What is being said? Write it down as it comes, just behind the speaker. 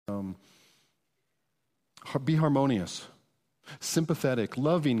Be harmonious, sympathetic,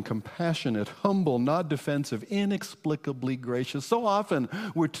 loving, compassionate, humble, not defensive, inexplicably gracious. So often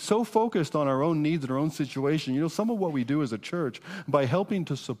we're so focused on our own needs and our own situation. You know, some of what we do as a church, by helping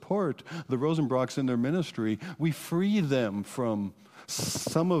to support the Rosenbrocks in their ministry, we free them from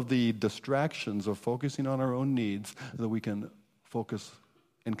some of the distractions of focusing on our own needs, that we can focus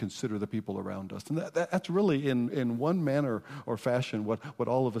and consider the people around us. And that's really, in one manner or fashion, what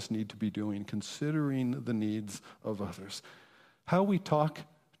all of us need to be doing, considering the needs of others. How we talk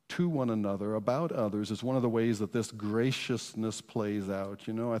to one another about others is one of the ways that this graciousness plays out.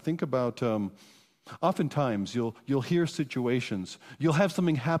 You know, I think about oftentimes you'll hear situations, you'll have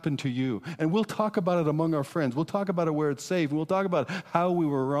something happen to you, and we'll talk about it among our friends. We'll talk about it where it's safe, and we'll talk about how we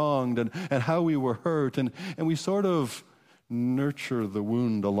were wronged and how we were hurt, and we sort of nurture the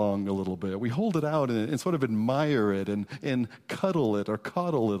wound along a little bit. We hold it out and sort of admire it and cuddle it or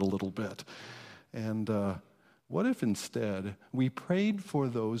coddle it a little bit. And what if instead we prayed for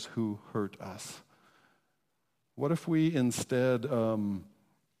those who hurt us? What if we instead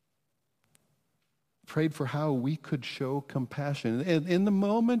prayed for how we could show compassion? And in the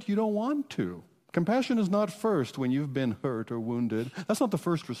moment, you don't want to. Compassion is not first when you've been hurt or wounded. That's not the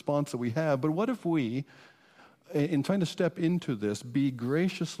first response that we have. But what if we, in trying to step into this, be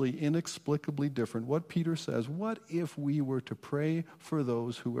graciously, inexplicably different? What Peter says, what if we were to pray for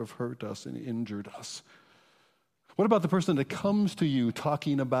those who have hurt us and injured us? What about the person that comes to you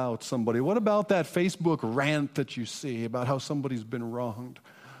talking about somebody? What about that Facebook rant that you see about how somebody's been wronged?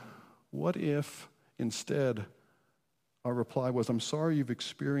 What if instead our reply was, I'm sorry you've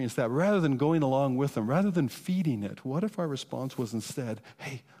experienced that, rather than going along with them, rather than feeding it? What if our response was instead,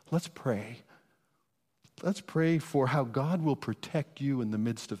 hey, let's pray. Let's pray for how God will protect you in the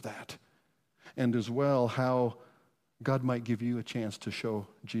midst of that, and as well how God might give you a chance to show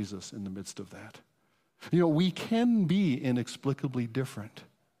Jesus in the midst of that. You know, we can be inexplicably different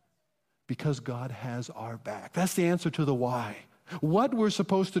because God has our back. That's the answer to the why. What we're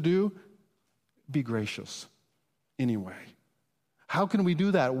supposed to do, be gracious anyway. How can we do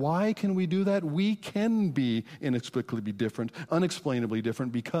that? Why can we do that? We can be inexplicably different, unexplainably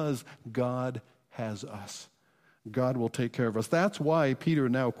different, because God has us. God will take care of us. That's why Peter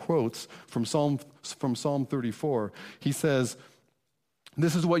now quotes from Psalm 34. He says,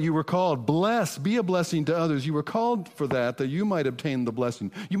 this is what you were called. Bless, be a blessing to others. You were called for that you might obtain the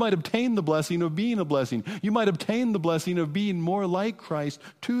blessing. You might obtain the blessing of being a blessing. You might obtain the blessing of being more like Christ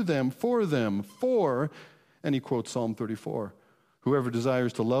to them, and he quotes Psalm 34. Whoever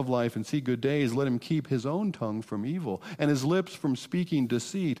desires to love life and see good days, let him keep his own tongue from evil and his lips from speaking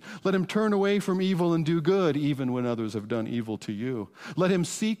deceit. Let him turn away from evil and do good, even when others have done evil to you. Let him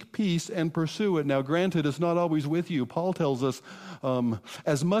seek peace and pursue it. Now, granted, it's not always with you. Paul tells us,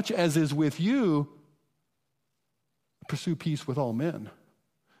 as much as is with you, pursue peace with all men.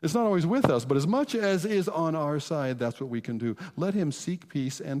 It's not always with us, but as much as is on our side, that's what we can do. Let him seek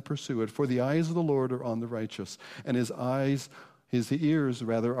peace and pursue it, for the eyes of the Lord are on the righteous, and his ears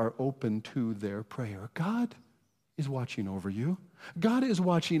are open to their prayer. God is watching over you. God is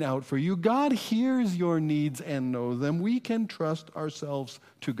watching out for you. God hears your needs and knows them. We can trust ourselves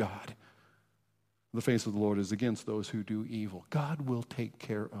to God. The face of the Lord is against those who do evil. God will take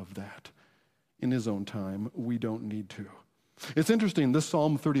care of that in his own time. We don't need to. It's interesting, this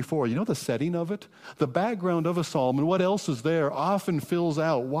Psalm 34, you know the setting of it? The background of a psalm and what else is there often fills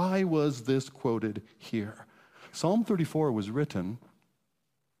out. Why was this quoted here? Psalm 34 was written,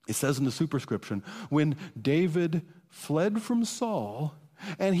 it says in the superscription, when David fled from Saul,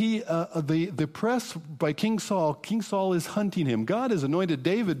 and the press by King Saul is hunting him. God has anointed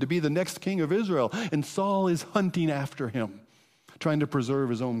David to be the next king of Israel, and Saul is hunting after him, trying to preserve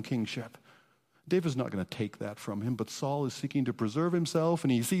his own kingship. David's not going to take that from him, but Saul is seeking to preserve himself,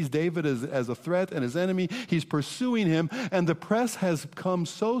 and he sees David as a threat and his enemy. He's pursuing him, and the press has come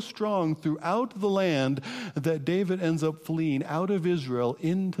so strong throughout the land that David ends up fleeing out of Israel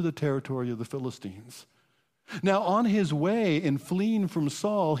into the territory of the Philistines. Now, on his way in fleeing from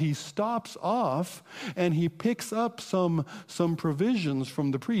Saul, he stops off and he picks up some provisions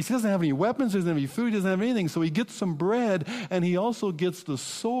from the priest. He doesn't have any weapons, he doesn't have any food, he doesn't have anything, so he gets some bread, and he also gets the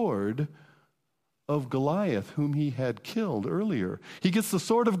sword of Goliath, whom he had killed earlier. He gets the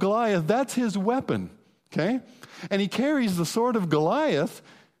sword of Goliath. That's his weapon, okay? And he carries the sword of Goliath,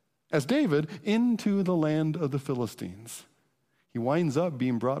 as David, into the land of the Philistines. He winds up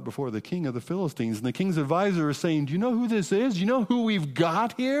being brought before the king of the Philistines. And the king's advisor is saying, do you know who this is? Do you know who we've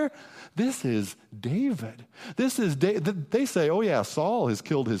got here? This is David. They say, oh yeah, Saul has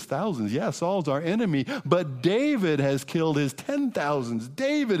killed his thousands. Yeah, Saul's our enemy. But David has killed his 10,000s.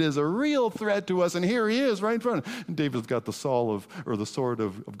 David is a real threat to us. And here he is right in front. And David's got the sword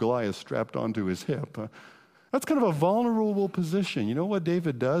of Goliath strapped onto his hip. That's kind of a vulnerable position. You know what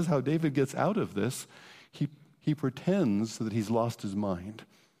David does? How David gets out of this? He pretends that he's lost his mind.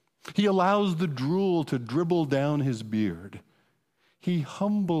 He allows the drool to dribble down his beard. He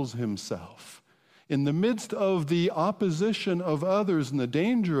humbles himself. In the midst of the opposition of others and the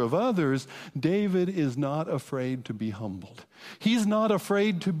danger of others, David is not afraid to be humbled. He's not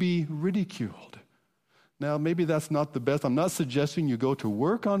afraid to be ridiculed. Now, maybe that's not the best. I'm not suggesting you go to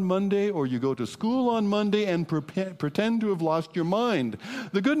work on Monday or you go to school on Monday and pretend to have lost your mind.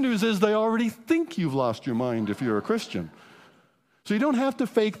 The good news is they already think you've lost your mind if you're a Christian. So you don't have to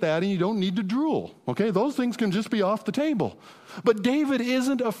fake that and you don't need to drool. Okay, those things can just be off the table. But David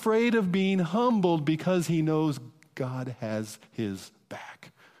isn't afraid of being humbled because he knows God has his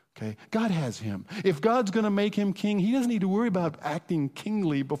back. Okay, God has him. If God's going to make him king, he doesn't need to worry about acting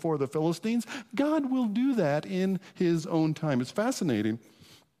kingly before the Philistines. God will do that in his own time. It's fascinating.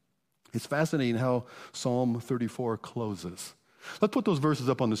 It's fascinating how Psalm 34 closes. Let's put those verses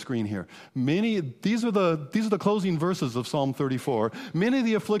up on the screen here. These are the closing verses of Psalm 34. Many of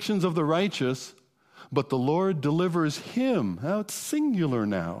the afflictions of the righteous, but the Lord delivers him, now it's singular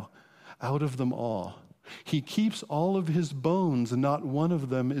now, out of them all. He keeps all of his bones, and not one of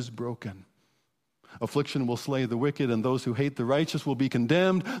them is broken. Affliction will slay the wicked, and those who hate the righteous will be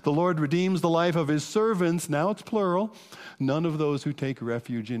condemned. The Lord redeems the life of his servants. Now it's plural. None of those who take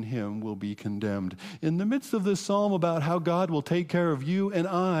refuge in him will be condemned. In the midst of this psalm about how God will take care of you and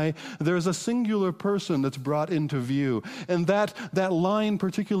I, there's a singular person that's brought into view. And that line,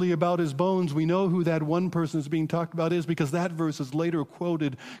 particularly about his bones, we know who that one person is being talked about is because that verse is later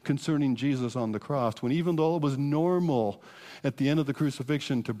quoted concerning Jesus on the cross, when even though it was normal at the end of the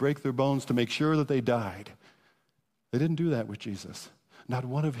crucifixion to break their bones to make sure that they died, they didn't do that with Jesus. Not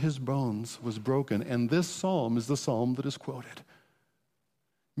one of his bones was broken, and this psalm is the psalm that is quoted.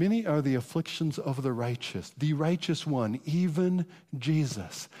 Many are the afflictions of the righteous one, even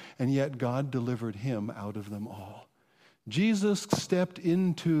Jesus, and yet God delivered him out of them all. Jesus stepped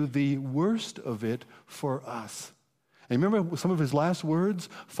into the worst of it for us. And remember some of his last words?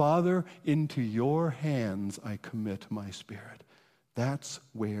 Father, into your hands I commit my spirit. That's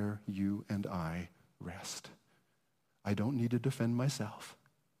where you and I rest. I don't need to defend myself.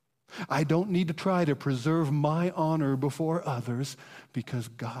 I don't need to try to preserve my honor before others because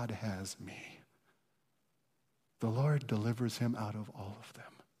God has me. The Lord delivers him out of all of them.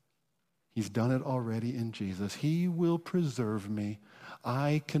 He's done it already in Jesus. He will preserve me.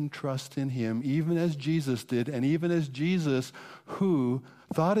 I can trust in him, even as Jesus did, and even as Jesus, who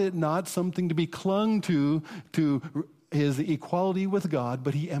thought it not something to be clung to his equality with God,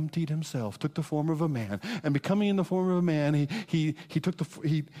 but he emptied himself, took the form of a man, and becoming in the form of a man, he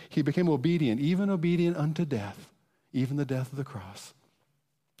became obedient, even obedient unto death, even the death of the cross.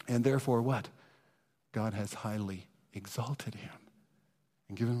 And therefore, what? God has highly exalted him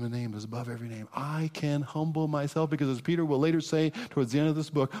and given him a name that's above every name. I can humble myself because, as Peter will later say towards the end of this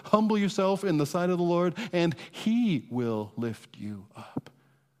book, humble yourself in the sight of the Lord, and he will lift you up.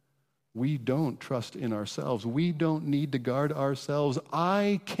 We don't trust in ourselves. We don't need to guard ourselves.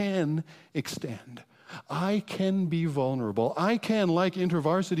 I can extend. I can be vulnerable. I can, like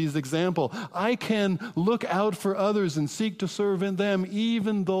InterVarsity's example, I can look out for others and seek to serve in them,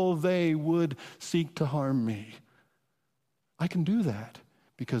 even though they would seek to harm me. I can do that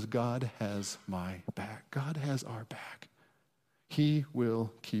because God has my back. God has our back. He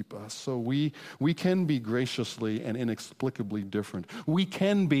will keep us. So we can be graciously and inexplicably different. We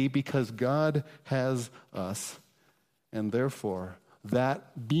can be because God has us. And therefore,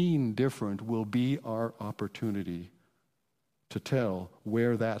 that being different will be our opportunity to tell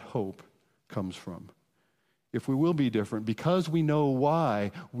where that hope comes from. If we will be different, because we know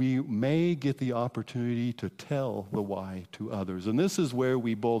why, we may get the opportunity to tell the why to others. And this is where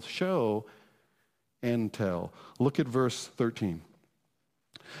we both show and tell. Look at verse 13.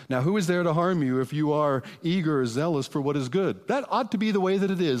 Now, who is there to harm you if you are eager or zealous for what is good? That ought to be the way that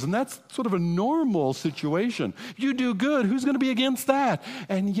it is, and that's sort of a normal situation. You do good, who's going to be against that?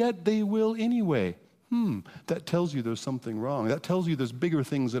 And yet they will anyway. That tells you there's something wrong. That tells you there's bigger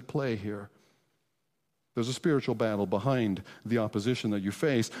things at play here. There's a spiritual battle behind the opposition that you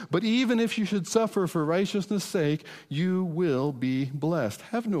face. But even if you should suffer for righteousness' sake, you will be blessed.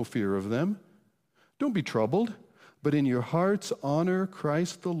 Have no fear of them. Don't be troubled. but in your hearts honor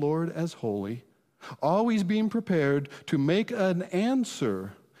Christ the Lord as holy, always being prepared to make an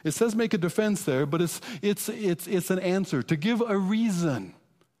answer. It says make a defense there, but it's an answer, to give a reason.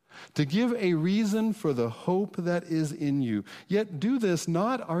 To give a reason for the hope that is in you. Yet do this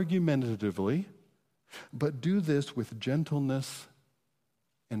not argumentatively, but do this with gentleness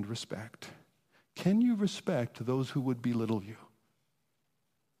and respect. Can you respect those who would belittle you?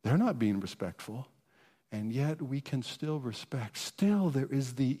 They're not being respectful, and yet we can still respect. Still, there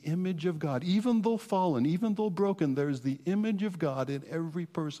is the image of God. Even though fallen, even though broken, there is the image of God in every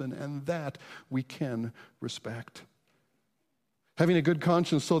person, and that we can respect. Having a good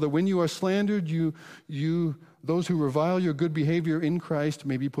conscience so that when you are slandered, those who revile your good behavior in Christ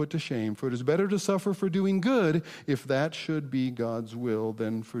may be put to shame. For it is better to suffer for doing good, if that should be God's will,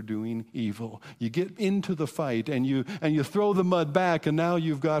 than for doing evil. You get into the fight and you throw the mud back, and now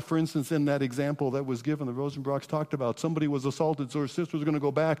you've got, for instance, in that example that was given, the Rosenbrocks talked about, somebody was assaulted, so her sister was going to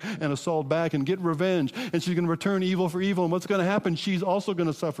go back and assault back and get revenge, and she's going to return evil for evil. And what's going to happen? She's also going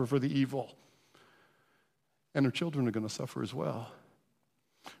to suffer for the evil. And her children are going to suffer as well.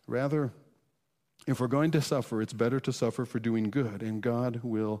 Rather, if we're going to suffer, it's better to suffer for doing good, and God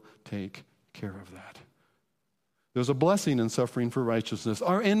will take care of that. There's a blessing in suffering for righteousness.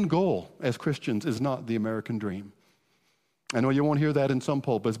 Our end goal as Christians is not the American dream. I know you won't hear that in some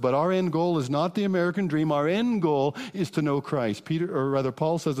pulpits, but our end goal is not the American dream. Our end goal is to know Christ.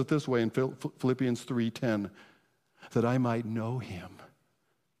 Paul says it this way in Philippians 3:10, that I might know him.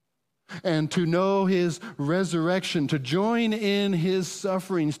 And to know his resurrection, to join in his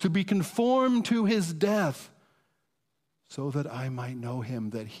sufferings, to be conformed to his death, so that I might know him,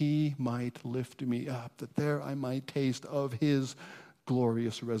 that he might lift me up, that there I might taste of his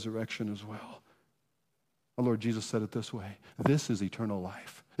glorious resurrection as well. Our Lord Jesus said it this way: this is eternal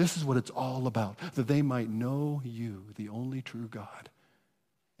life. This is what it's all about, that they might know you, the only true God,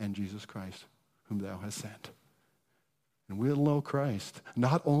 and Jesus Christ, whom thou hast sent. And we'll know Christ,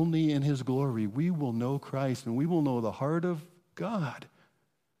 not only in his glory, we will know Christ, and we will know the heart of God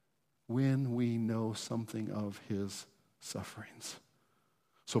when we know something of his sufferings.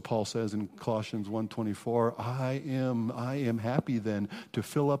 So Paul says in Colossians 1:24, I am happy then to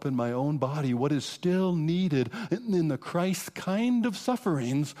fill up in my own body what is still needed in the Christ kind of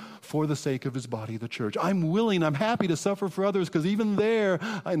sufferings for the sake of his body, the church. I'm happy to suffer for others, because even there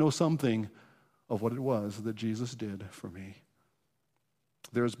I know something of what it was that Jesus did for me.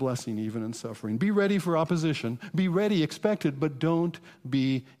 There is blessing even in suffering. Be ready for opposition. Be ready, expect it, but don't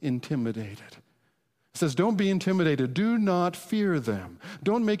be intimidated. It says, don't be intimidated. Do not fear them.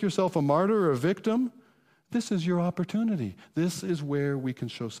 Don't make yourself a martyr or a victim. This is your opportunity. This is where we can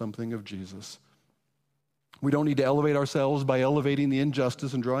show something of Jesus. We don't need to elevate ourselves by elevating the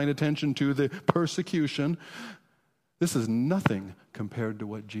injustice and drawing attention to the persecution. This is nothing compared to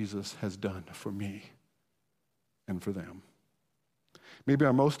what Jesus has done for me and for them. Maybe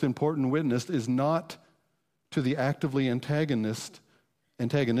our most important witness is not to the actively antagonistic,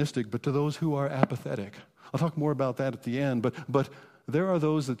 but to those who are apathetic. I'll talk more about that at the end, but there are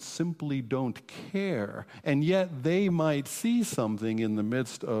those that simply don't care, and yet they might see something in the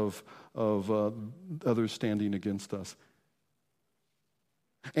midst of others standing against us.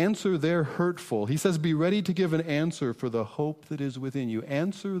 Answer their hurtful. He says, be ready to give an answer for the hope that is within you.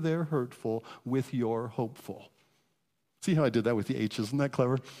 Answer their hurtful with your hopeful. See how I did that with the H's? Isn't that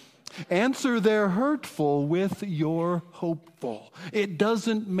clever? Answer their hurtful with your hopeful. It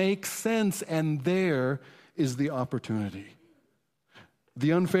doesn't make sense, and there is the opportunity.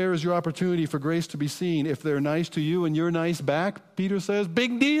 The unfair is your opportunity for grace to be seen. If they're nice to you and you're nice back, Peter says,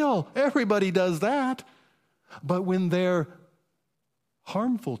 big deal. Everybody does that. But when they're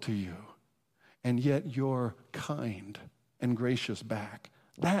harmful to you, and yet you're kind and gracious back,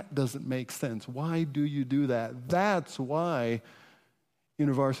 that doesn't make sense. Why do you do that? That's why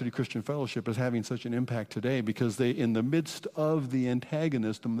University Christian Fellowship is having such an impact today, because they, in the midst of the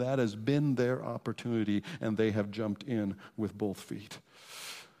antagonism, that has been their opportunity, and they have jumped in with both feet.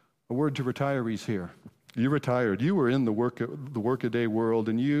 A word to retirees here. You retired. You were in the workaday world,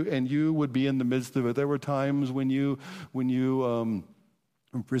 and you would be in the midst of it. There were times when you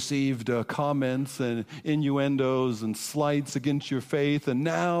received comments and innuendos and slights against your faith, and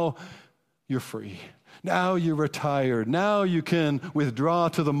now you're free. Now you're retired. Now you can withdraw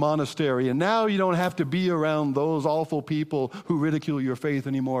to the monastery, and now you don't have to be around those awful people who ridicule your faith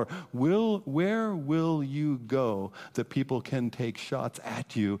anymore. Where will you go that people can take shots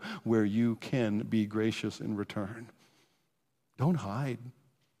at you, where you can be gracious in return? Don't hide.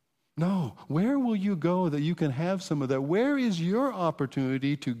 No. Where will you go that you can have some of that? Where is your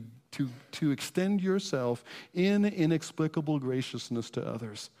opportunity to to extend yourself in inexplicable graciousness to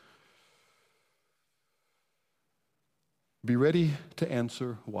others. Be ready to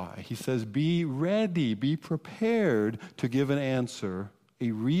answer why. He says, be ready, be prepared to give an answer,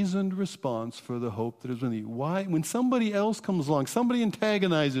 a reasoned response for the hope that is within you. Why? When somebody else comes along, somebody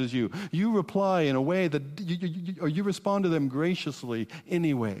antagonizes you, you reply in a way that you respond to them graciously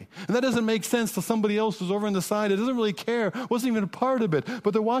anyway. And that doesn't make sense to somebody else who's over on the side. It doesn't really care, wasn't even a part of it.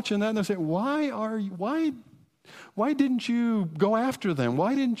 But they're watching that and they're saying, why didn't you go after them?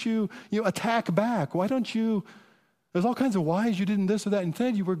 Why didn't you attack back? Why don't you... There's all kinds of whys you didn't this or that.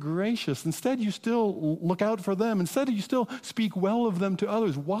 Instead, you were gracious. Instead, you still look out for them. Instead, you still speak well of them to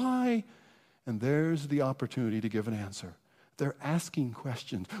others. Why? And there's the opportunity to give an answer. They're asking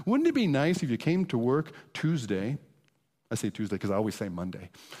questions. Wouldn't it be nice if you came to work Tuesday? I say Tuesday because I always say Monday.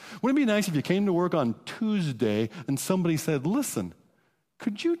 Wouldn't it be nice if you came to work on Tuesday and somebody said, listen,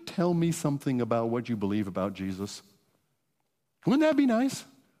 could you tell me something about what you believe about Jesus? Wouldn't that be nice?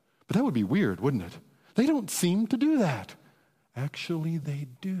 But that would be weird, wouldn't it? They don't seem to do that. Actually, they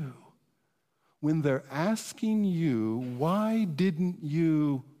do. When they're asking you, why didn't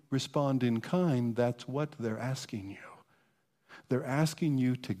you respond in kind, that's what they're asking you. They're asking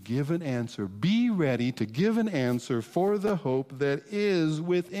you to give an answer. Be ready to give an answer for the hope that is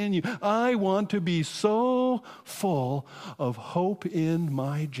within you. I want to be so full of hope in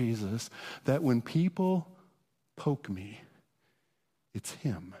my Jesus that when people poke me, it's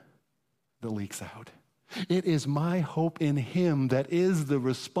him that leaks out. It is my hope in him that is the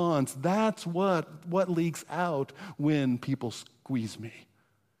response. That's what leaks out when people squeeze me,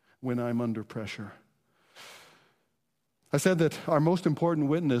 when I'm under pressure. I said that our most important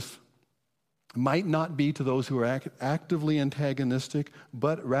witness might not be to those who are actively antagonistic,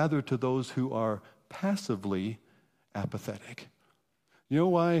 but rather to those who are passively apathetic. You know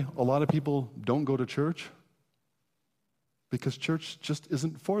why a lot of people don't go to church? Because church just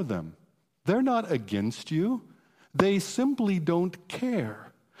isn't for them. They're not against you. They simply don't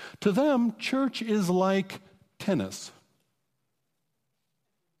care. To them, church is like tennis.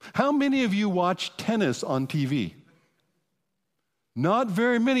 How many of you watch tennis on TV? Not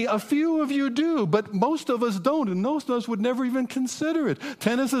very many. A few of you do, but most of us don't, and most of us would never even consider it.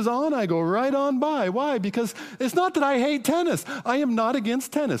 Tennis is on, I go right on by. Why? Because it's not that I hate tennis. I am not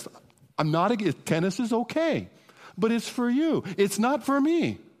against tennis. Tennis is okay, but it's for you. It's not for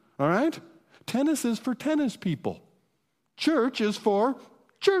me, all right? Tennis is for tennis people. Church is for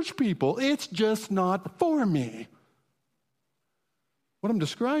church people. It's just not for me. What I'm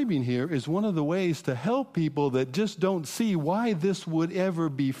describing here is one of the ways to help people that just don't see why this would ever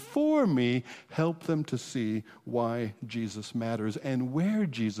be for me, help them to see why Jesus matters and where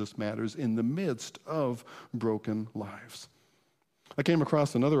Jesus matters in the midst of broken lives. I came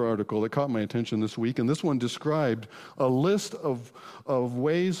across another article that caught my attention this week, and this one described a list of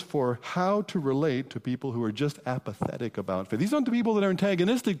ways for how to relate to people who are just apathetic about faith. These aren't the people that are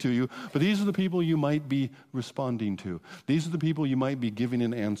antagonistic to you, but these are the people you might be responding to. These are the people you might be giving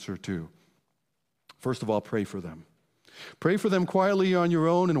an answer to. First of all, pray for them. Pray for them quietly on your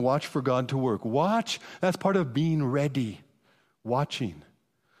own and watch for God to work. Watch, that's part of being ready, watching,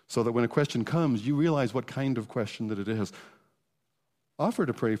 so that when a question comes, you realize what kind of question that it is. Offer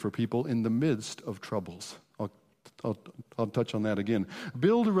to pray for people in the midst of troubles. I'll touch on that again.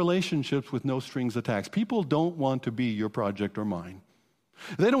 Build relationships with no strings attached. People don't want to be your project or mine.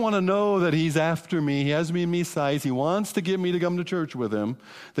 They don't want to know that he's after me. He has me in his sights. He wants to get me to come to church with him.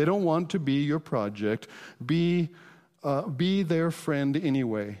 They don't want to be your project. Be their friend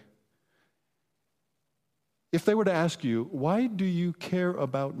anyway. If they were to ask you, why do you care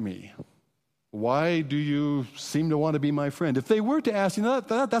about me? Why do you seem to want to be my friend? If they were to ask you,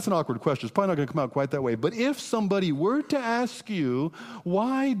 that's an awkward question. It's probably not going to come out quite that way. But if somebody were to ask you,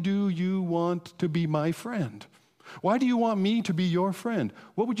 why do you want to be my friend? Why do you want me to be your friend?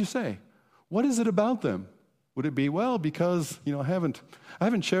 What would you say? What is it about them? Would it be, well, because I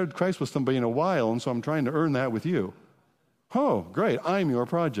haven't shared Christ with somebody in a while, and so I'm trying to earn that with you. Oh, great, I'm your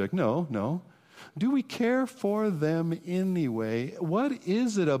project. No. Do we care for them anyway? What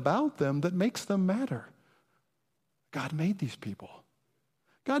is it about them that makes them matter? God made these people.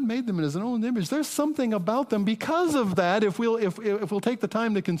 God made them in his own image. There's something about them. Because of that, if we'll take the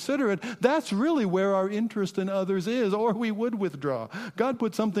time to consider it, that's really where our interest in others is, or we would withdraw. God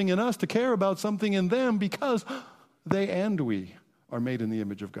put something in us to care about something in them because they and we are made in the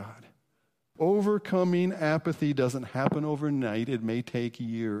image of God. Overcoming apathy doesn't happen overnight. It may take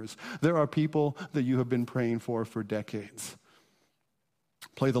years. There are people that you have been praying for decades.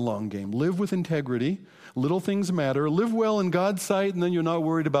 Play the long game. Live with integrity. Little things matter. Live well in God's sight, and then you're not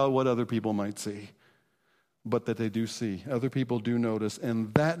worried about what other people might see. But that they do see. Other people do notice,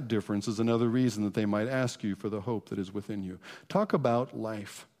 and that difference is another reason that they might ask you for the hope that is within you. Talk about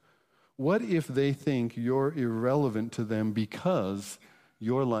life. What if they think you're irrelevant to them because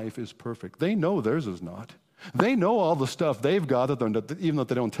your life is perfect? They know theirs is not. They know all the stuff they've got, even though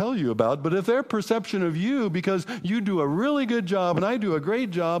they don't tell you about. But if their perception of you, because you do a really good job and I do a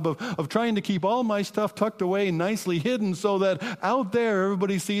great job of trying to keep all my stuff tucked away, nicely hidden, so that out there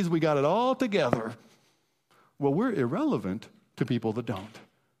everybody sees we got it all together. Well, we're irrelevant to people that don't.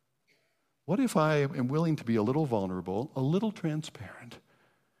 What if I am willing to be a little vulnerable, a little transparent,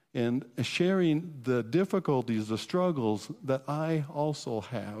 and sharing the difficulties, the struggles that I also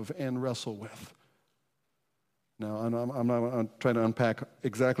have and wrestle with? Now, I'm not trying to unpack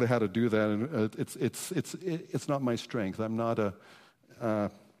exactly how to do that, and it's not my strength. I'm not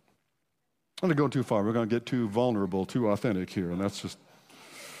I'm going to go too far. We're going to get too vulnerable, too authentic here, and that's just.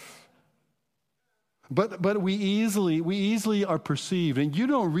 But we easily are perceived, and you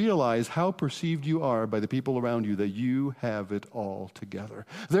don't realize how perceived you are by the people around you, that you have it all together.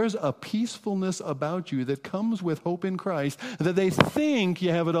 There's a peacefulness about you that comes with hope in Christ, that they think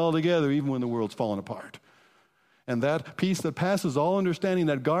you have it all together even when the world's falling apart. And that peace that passes all understanding,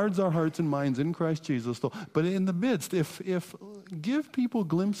 that guards our hearts and minds in Christ Jesus. But in the midst, if give people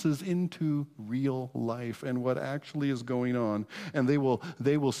glimpses into real life and what actually is going on, and they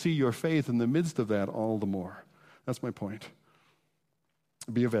will see your faith in the midst of that all the more. That's my point.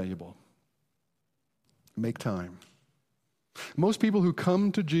 Be valuable. Make time. Most people who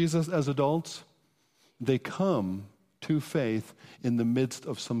come to Jesus as adults, they come to faith in the midst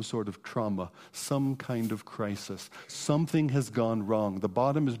of some sort of trauma, some kind of crisis. Something has gone wrong. The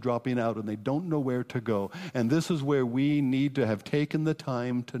bottom is dropping out and they don't know where to go. And this is where we need to have taken the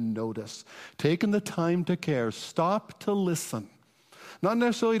time to notice, taken the time to care, stop to listen. Not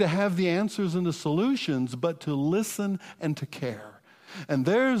necessarily to have the answers and the solutions, but to listen and to care. And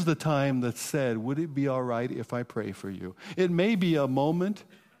there's the time that said, would it be all right if I pray for you? It may be a moment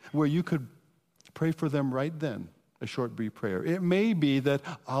where you could pray for them right then. A short, brief prayer. It may be that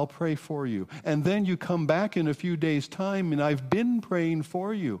I'll pray for you. And then you come back in a few days' time and I've been praying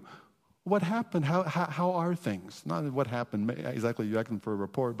for you. What happened? How are things? Not what happened exactly, you're asking for a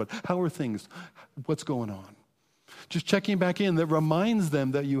report, but how are things? What's going on? Just checking back in that reminds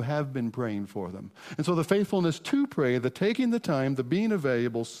them that you have been praying for them. And so the faithfulness to pray, the taking the time, the being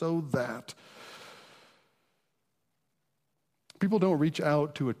available, so that people don't reach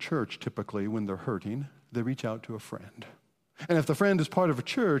out to a church typically when they're hurting. They reach out to a friend. And if the friend is part of a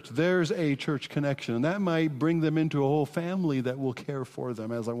church, there's a church connection. And that might bring them into a whole family that will care for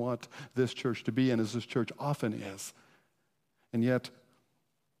them, as I want this church to be and as this church often is. And yet,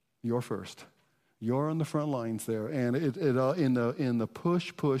 you're first. You're on the front lines there. And in the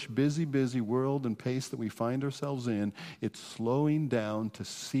push, busy world and pace that we find ourselves in, it's slowing down to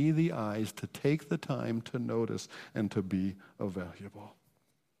see the eyes, to take the time to notice, and to be valuable.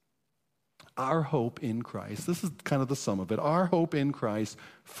 Our hope in Christ, this is kind of the sum of it, our hope in Christ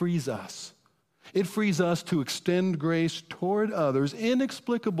frees us. It frees us to extend grace toward others,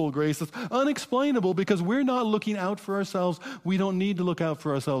 inexplicable grace that's unexplainable because we're not looking out for ourselves. We don't need to look out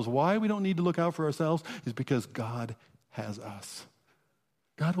for ourselves. Why we don't need to look out for ourselves is because God has us.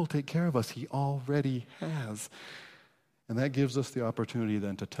 God will take care of us. He already has. And that gives us the opportunity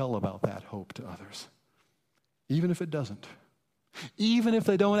then to tell about that hope to others, even if it doesn't. Even if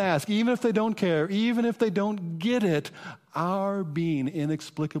they don't ask, even if they don't care, even if they don't get it, our being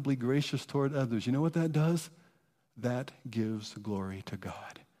inexplicably gracious toward others, you know what that does? That gives glory to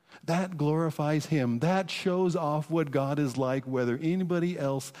God. That glorifies Him. That shows off what God is like, whether anybody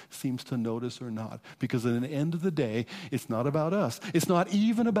else seems to notice or not. Because at the end of the day, it's not about us. It's not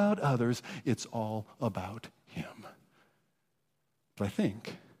even about others. It's all about Him. But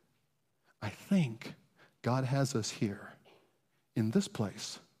I think God has us here in this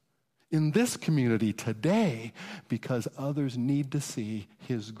place, in this community today, because others need to see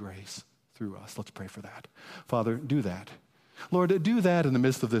His grace through us. Let's pray for that. Father, do that. Lord, do that in the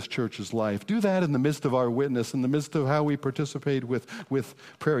midst of this church's life. Do that in the midst of our witness, in the midst of how we participate with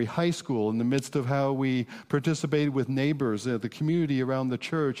Prairie High School, in the midst of how we participate with neighbors, the community around the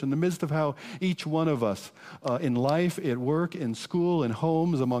church, in the midst of how each one of us in life, at work, in school, in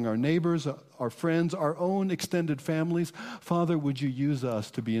homes, among our neighbors, our friends, our own extended families. Father, would you use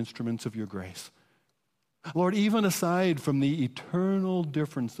us to be instruments of your grace? Lord, even aside from the eternal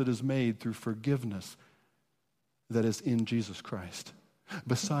difference that is made through forgiveness that is in Jesus Christ.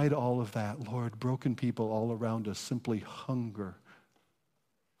 Beside all of that, Lord, broken people all around us simply hunger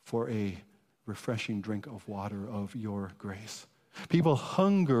for a refreshing drink of water of your grace. People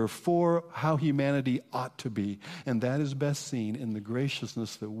hunger for how humanity ought to be, and that is best seen in the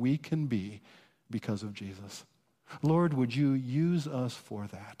graciousness that we can be because of Jesus. Lord, would you use us for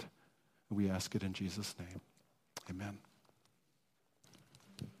that? We ask it in Jesus' name. Amen.